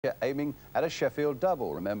aiming at a Sheffield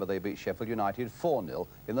double. Remember, they beat Sheffield United 4-0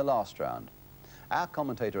 in the last round. Our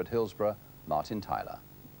commentator at Hillsborough, Martin Tyler.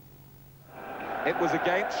 It was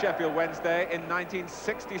against Sheffield Wednesday in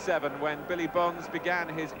 1967 when Billy Bonds began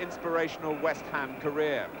his inspirational West Ham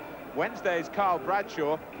career. Wednesday's Carl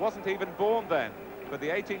Bradshaw wasn't even born then, but the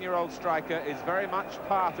 18-year-old striker is very much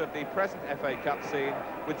part of the present FA Cup scene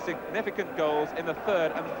with significant goals in the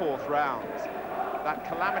third and fourth rounds. That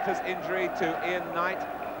calamitous injury to Ian Knight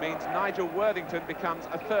means Nigel Worthington becomes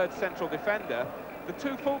a third central defender. The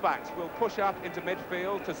two fullbacks will push up into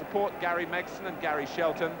midfield to support Gary Megson and Gary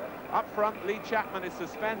Shelton. Up front, Lee Chapman is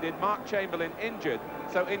suspended, Mark Chamberlain injured,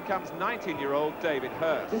 so in comes 19-year-old David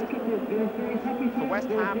Hurst. For West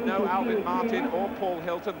Ham, no Alvin Martin or Paul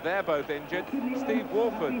Hilton, they're both injured. Steve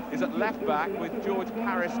Walford is at left-back with George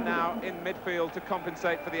Parris now in midfield to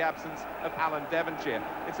compensate for the absence of Alan Devonshire.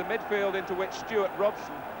 It's a midfield into which Stuart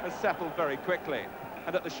Robson has settled very quickly.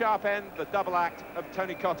 And at the sharp end, the double act of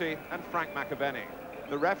Tony Cottee and Frank McAvenny.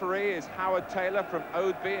 The referee is Howard Taylor from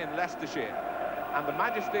Oadby in Leicestershire. And the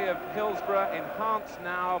majesty of Hillsborough enhanced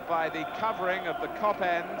now by the covering of the Kop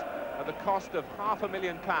end at the cost of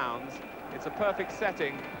 £500,000. It's a perfect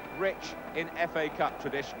setting, rich in FA Cup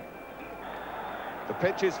tradition. The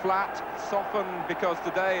pitch is flat, softened because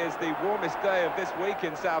today is the warmest day of this week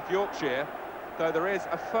in South Yorkshire, though there is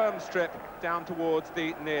a firm strip down towards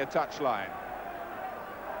the near touchline.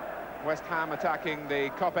 West Ham attacking the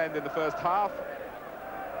Kop end in the first half.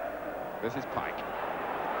 This is Pike.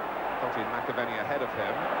 Cottee and McAvenny ahead of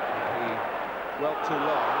him. He dwelt too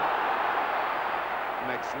long.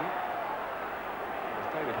 Megson. It was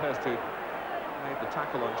David Hurst who made the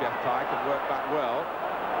tackle on Jeff Pike and worked back well,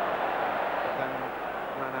 but then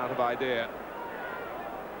ran out of idea.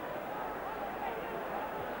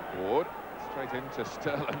 Ward straight into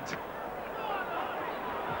Sterland.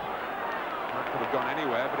 That could have gone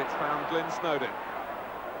anywhere, but it's found Glyn Snowden.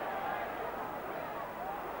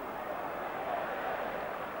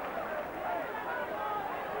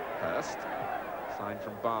 Hurst, signed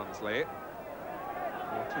from Barnsley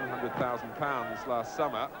for £200,000 last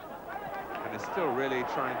summer, and is still really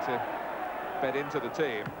trying to bed into the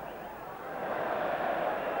team.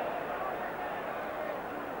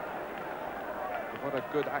 What a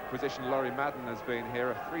good acquisition Laurie Madden has been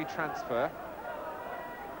here, a free transfer.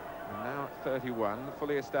 And now at 31,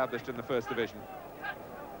 fully established in the First Division.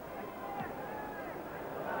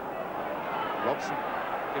 Robson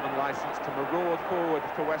given licence to maraud forward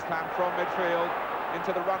for West Ham from midfield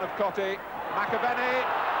into the run of Cottee. McAvenny,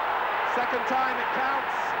 second time it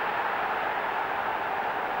counts.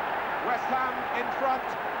 West Ham in front.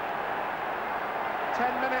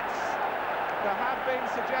 10 minutes. There have been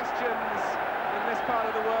suggestions in this part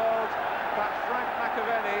of the world that Frank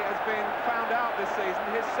McAvenny has been found out this season,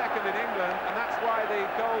 his second in England, and that's why the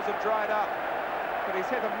goals have dried up. But he's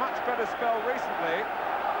hit a much better spell recently.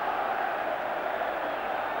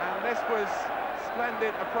 And this was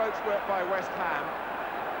splendid approach work by West Ham.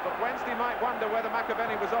 But Wednesday might wonder whether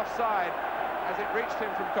McAvenny was offside as it reached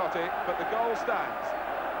him from Cottee, but the goal stands.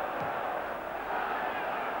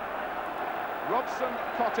 Robson,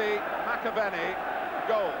 Cottee, McAvenny,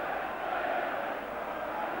 goal.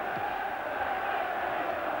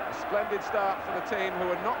 Splendid start for the team who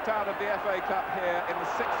were knocked out of the FA Cup here in the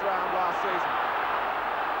 6th round last season.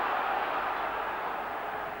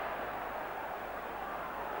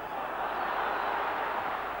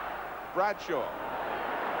 Bradshaw.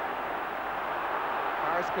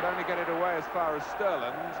 Harris could only get it away as far as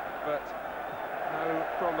Sterland, but no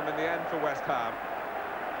problem in the end for West Ham.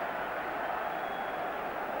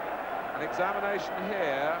 An examination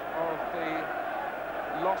here of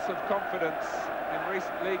the loss of confidence in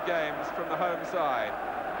recent league games from the home side.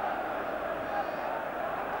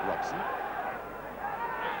 Robson.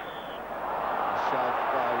 Shoved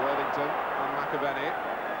by Worthington on McAvenny.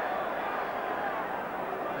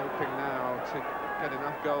 Hoping now to get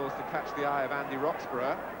enough goals to catch the eye of Andy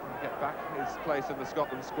Roxburgh and get back his place in the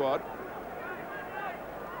Scotland squad.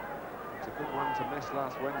 It's a good one to miss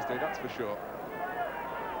last Wednesday, that's for sure.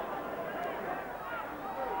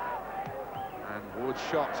 And Ward's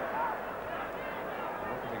shot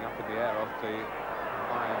rocketing up in the air off the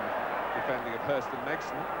fine defending of Hurst and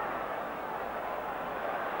Megson.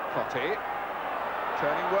 Cottee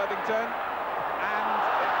turning Worthington, and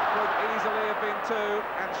it could easily have been two,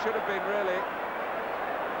 and should have been really.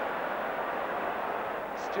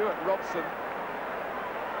 Stuart Robson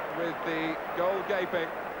with the goal gaping,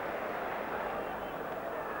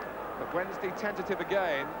 but Wednesday tentative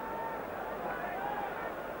again,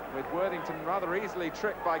 with Worthington rather easily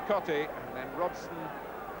tricked by Cottee, and then Robson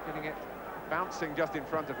getting it bouncing just in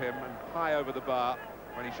front of him and high over the bar.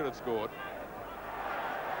 when he should have scored.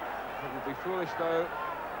 It would be foolish, though,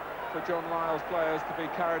 for John Lyle's players to be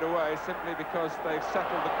carried away simply because they've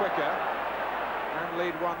settled the quicker and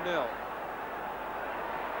lead 1-0.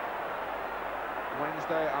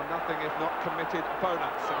 Wednesday are nothing if not committed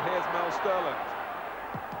opponents, and here's Mel Sterland.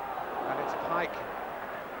 And it's Pike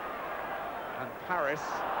and Paris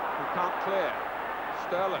who can't clear.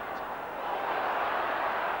 Sterland.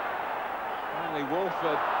 Finally,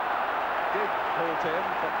 Wolford did halt him,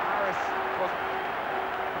 but Paris wasn't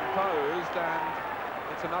composed, and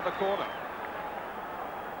it's another corner.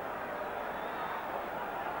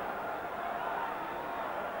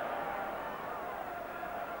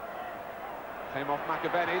 Came off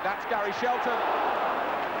McAvenny, that's Gary Shelton.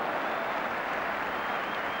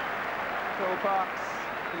 Phil Parkes,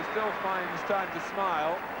 he still finds time to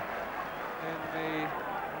smile in the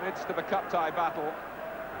midst of a cup-tie battle.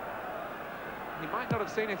 He might not have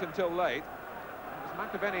seen it until late. It was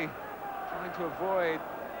McAvenny trying to avoid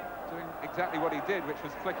doing exactly what he did, which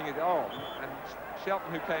was flicking it on, and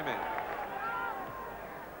Shelton who came in.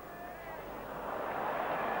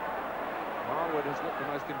 Marwood has looked the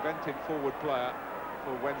most inventive forward player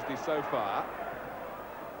for Wednesday so far.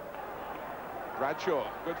 Bradshaw,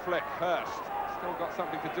 good flick. Hurst, still got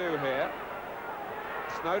something to do here.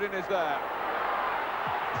 Snowden is there.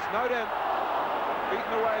 Snowden,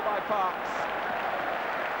 beaten away by Parkes.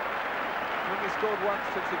 Only scored once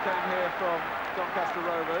since he came here from Doncaster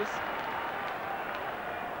Rovers,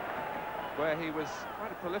 where he was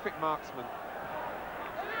quite a prolific marksman.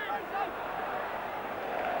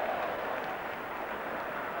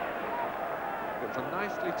 It was a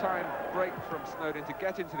nicely timed break from Snowden to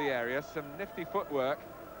get into the area, some nifty footwork,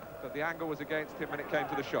 but the angle was against him when it came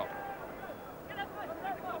to the shot.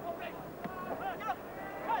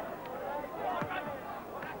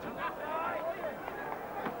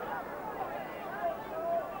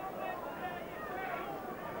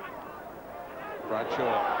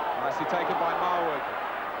 Bradshaw, nicely taken by Marwood.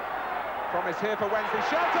 Promise here for Wednesday.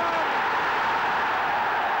 Shelton!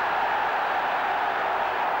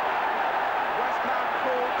 West Ham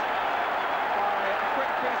caught by a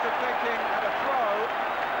quick piece of thinking and a throw,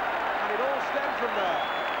 and it all stemmed from there.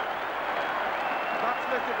 That's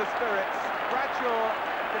lifted the spirits. Bradshaw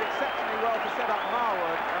did exceptionally well to set up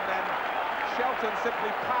Marwood, and then Shelton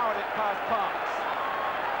simply powered it past Parkes.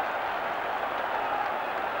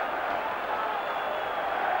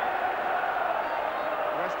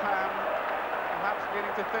 Perhaps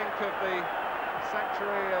beginning to think of the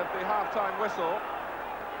sanctuary of the half-time whistle.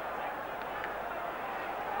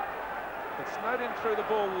 But Snowden threw the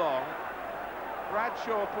ball long.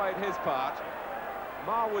 Bradshaw played his part.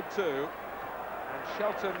 Marwood too. And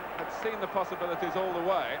Shelton had seen the possibilities all the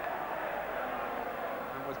way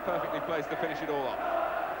and was perfectly placed to finish it all off.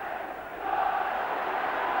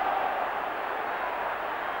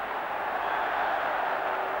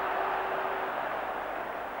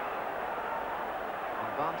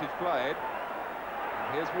 Advantage played, and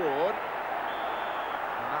here's Ward,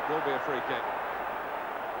 and that will be a free kick.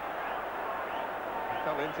 He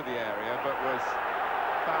fell into the area but was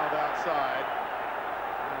fouled outside,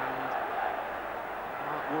 and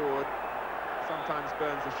Mark Ward sometimes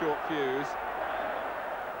burns a short fuse.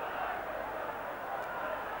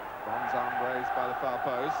 Bond's arm raised by the far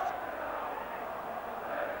post.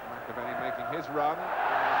 McAvenny making his run,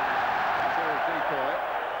 and it's all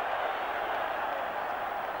decoy.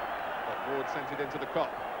 Ward sent it into the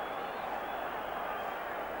cop.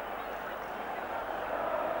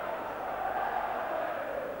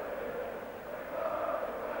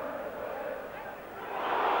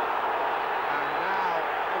 And now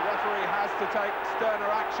the referee has to take sterner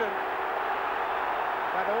action.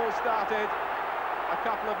 That all started a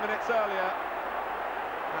couple of minutes earlier,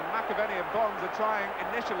 and McAvenny and Bonds are trying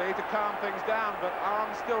initially to calm things down, but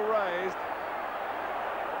arms still raised.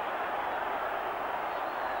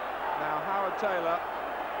 Now Howard Taylor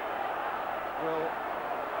will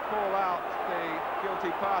call out the guilty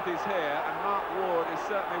parties here, and Mark Ward is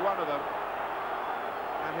certainly one of them.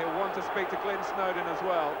 And he'll want to speak to Glyn Snowden as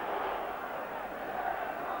well.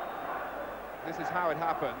 This is how it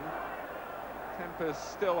happened. Tempers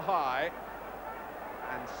still high,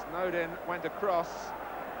 and Snowden went across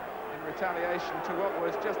in retaliation to what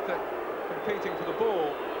was just competing for the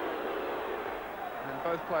ball. And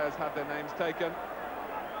both players had their names taken.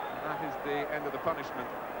 That is the end of the punishment.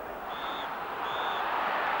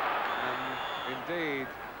 And indeed,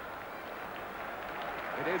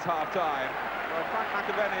 it is half-time. Well, Frank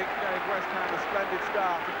McAvenny gave West Ham a splendid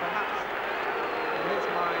start, and perhaps, in his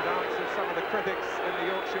mind, answered some of the critics in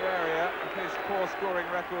the Yorkshire area of his poor scoring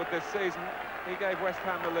record this season. He gave West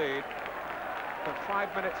Ham the lead. But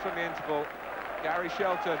 5 minutes from the interval, Gary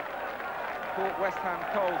Shelton caught West Ham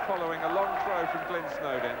cold following a long throw from Glyn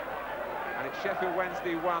Snowden. And it's Sheffield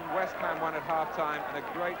Wednesday 1, West Ham 1 at half-time, and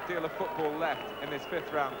a great deal of football left in this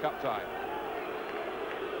fifth-round cup tie.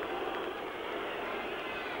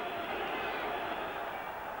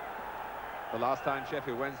 The last time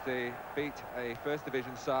Sheffield Wednesday beat a First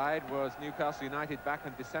Division side was Newcastle United back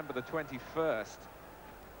on December the 21st.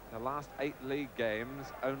 The last 8 league games,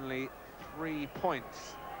 only 3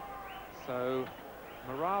 points. So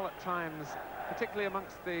morale at times, particularly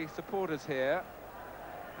amongst the supporters here,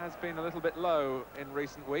 has been a little bit low in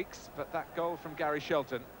recent weeks, but that goal from Gary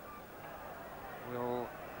Shelton will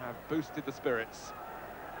have boosted the spirits.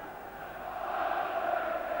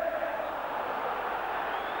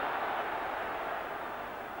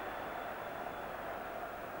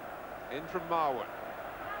 In from Marwood.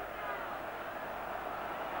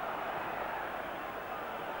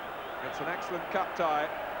 It's an excellent cup tie,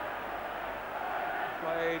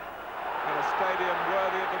 played in a stadium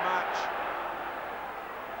worthy of the match.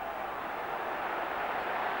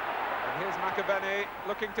 And here's McAvenny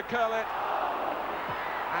looking to curl it,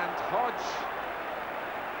 and Hodge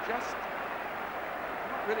just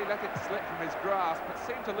not really let it slip from his grasp, but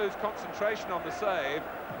seemed to lose concentration on the save,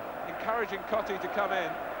 encouraging Cottee to come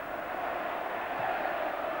in.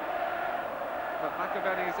 But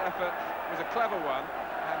McAvenny's effort was a clever one,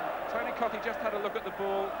 and Tony Cottee just had a look at the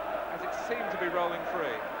ball as it seemed to be rolling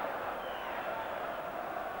free.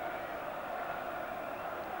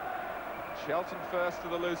 Shelton first to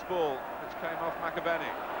the loose ball, which came off McAvenny.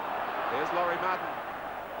 Here's Laurie Madden,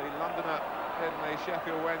 the Londoner in the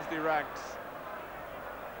Sheffield Wednesday ranks.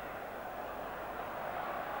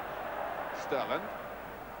 Sterland,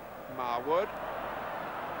 Marwood,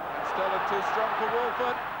 and Sterland too strong for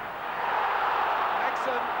Walford.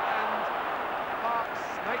 And Parks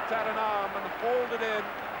snaked out an arm and hauled it in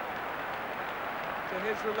to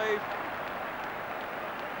his relief.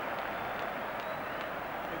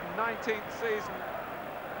 His 19th season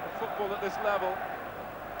of football at this level,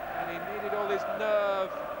 and he needed all his nerve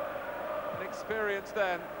and experience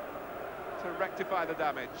then to rectify the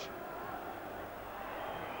damage.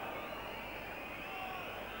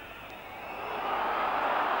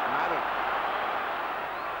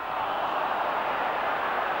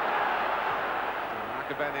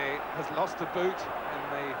 McAvenny has lost a boot in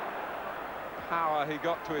the power he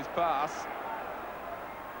got to his pass,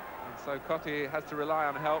 and so Cottee has to rely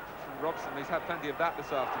on help from Robson. He's had plenty of that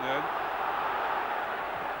this afternoon,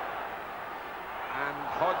 and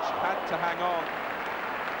Hodge had to hang on.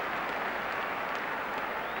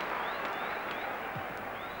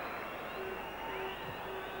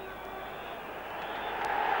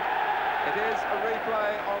 It is a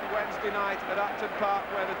replay on Wednesday night at Upton Park,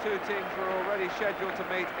 where the two teams were already scheduled to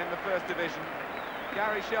meet in the First Division.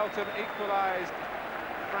 Gary Shelton equalised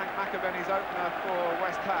Frank McAvenny's opener for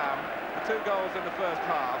West Ham, the 2 goals in the first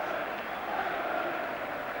half.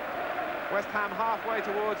 West Ham halfway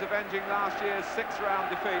towards avenging last year's 6th-round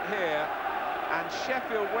defeat here, and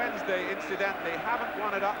Sheffield Wednesday, incidentally, haven't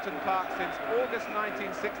won at Upton Park since August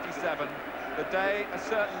 1967, the day a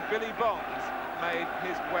certain Billy Bonds made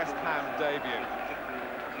his West Ham debut.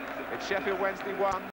 It's Sheffield Wednesday 1,